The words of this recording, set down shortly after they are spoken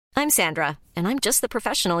I'm Sandra, and I'm just the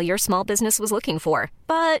professional your small business was looking for.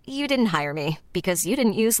 But you didn't hire me because you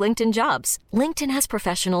didn't use LinkedIn Jobs. LinkedIn has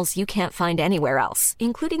professionals you can't find anywhere else,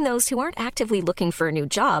 including those who aren't actively looking for a new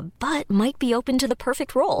job, but might be open to the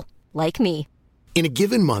perfect role, like me. In a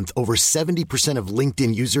given month, over 70% of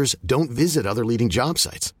LinkedIn users don't visit other leading job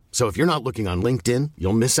sites. So if you're not looking on LinkedIn,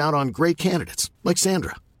 you'll miss out on great candidates like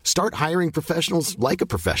Sandra. Start hiring professionals like a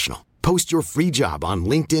professional. Post your free job on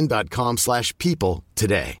linkedin.com/people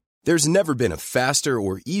today. There's never been a faster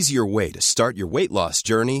or easier way to start your weight loss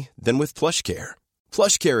journey than with PlushCare.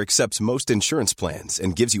 PlushCare accepts most insurance plans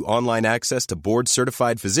and gives you online access to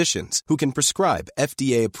board-certified physicians who can prescribe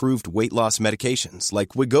FDA-approved weight loss medications like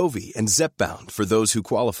Wegovy and Zepbound for those who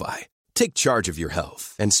qualify. Take charge of your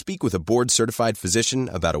health and speak with a board-certified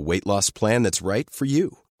physician about a weight loss plan that's right for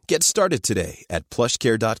you. Get started today at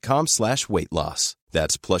plushcare.com/weight loss.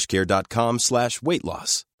 That's plushcare.com/weight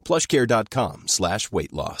loss.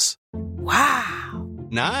 plushcare.com/weight loss. Wow.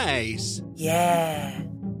 Nice. Yeah.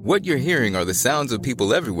 What you're hearing are the sounds of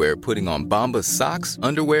people everywhere putting on Bombas socks,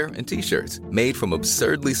 underwear, and T-shirts made from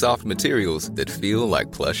absurdly soft materials that feel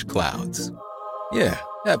like plush clouds. Yeah,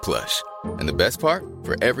 that plush. And the best part?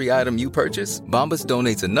 For every item you purchase, Bombas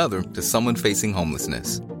donates another to someone facing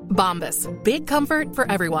homelessness. Bombas. Big comfort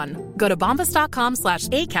for everyone. Go to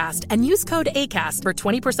bombas.com/ACAST and use code ACAST for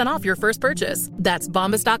 20% off your first purchase. That's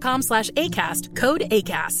bombas.com/ACAST. Code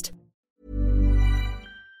ACAST.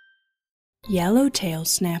 Yellowtail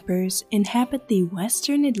snappers inhabit the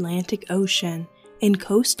western Atlantic Ocean in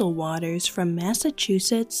coastal waters from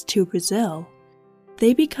Massachusetts to Brazil.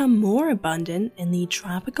 They become more abundant in the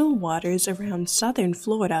tropical waters around southern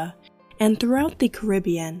Florida and throughout the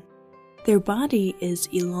Caribbean. Their body is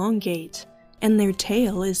elongate, and their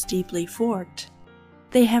tail is deeply forked.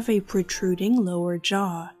 They have a protruding lower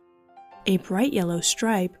jaw. A bright yellow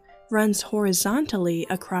stripe runs horizontally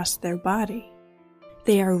across their body.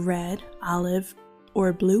 They are red, olive,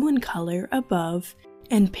 or blue in color above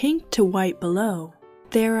and pink to white below.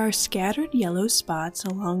 There are scattered yellow spots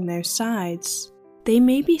along their sides. They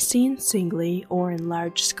may be seen singly or in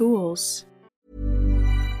large schools.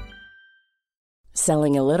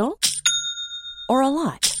 Selling a little or a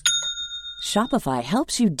lot? Shopify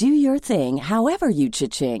helps you do your thing however you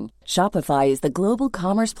cha-ching. Shopify is the global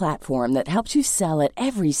commerce platform that helps you sell at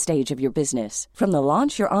every stage of your business. From the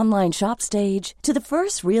launch your online shop stage to the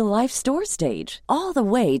first real-life store stage, all the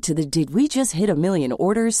way to the did we just hit a million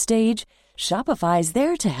orders stage. Shopify is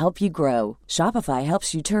there to help you grow. Shopify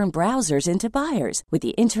helps you turn browsers into buyers with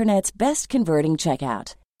the internet's best converting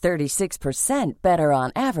checkout. 36% better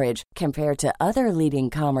on average compared to other leading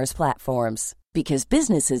commerce platforms. Because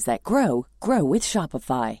businesses that grow, grow with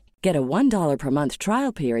Shopify. Get a $1 per month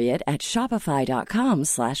trial period at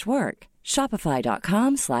shopify.com/work.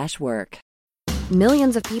 Shopify.com/work.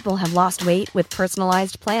 Millions of people have lost weight with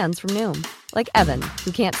personalized plans from Noom. Like Evan,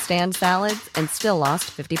 who can't stand salads and still lost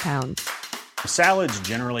 50 pounds. Salads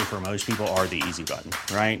generally for most people are the easy button,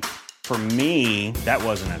 right? For me, that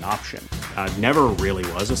wasn't an option. I never really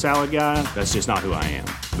was a salad guy. That's just not who I am.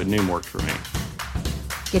 But Noom worked for me.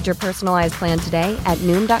 Get your personalized plan today at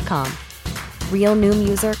Noom.com. Real Noom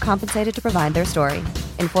user compensated to provide their story.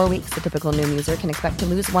 In 4 weeks, the typical Noom user can expect to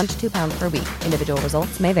lose 1 to 2 pounds per week. Individual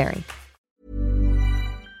results may vary.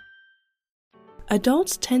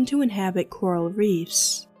 Adults tend to inhabit coral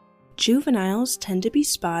reefs. Juveniles tend to be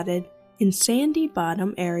spotted in sandy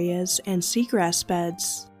bottom areas and seagrass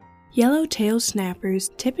beds. Yellowtail snappers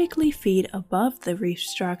typically feed above the reef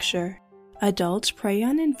structure. Adults prey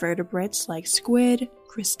on invertebrates like squid,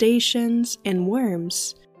 crustaceans, and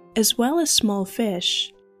worms, as well as small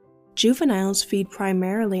fish. Juveniles feed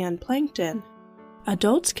primarily on plankton.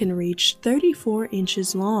 Adults can reach 34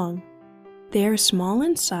 inches long. They are small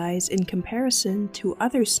in size in comparison to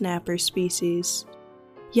other snapper species.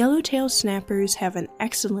 Yellowtail snappers have an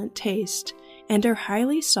excellent taste and are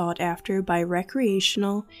highly sought after by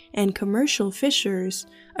recreational and commercial fishers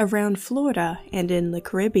around Florida and in the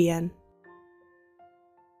Caribbean.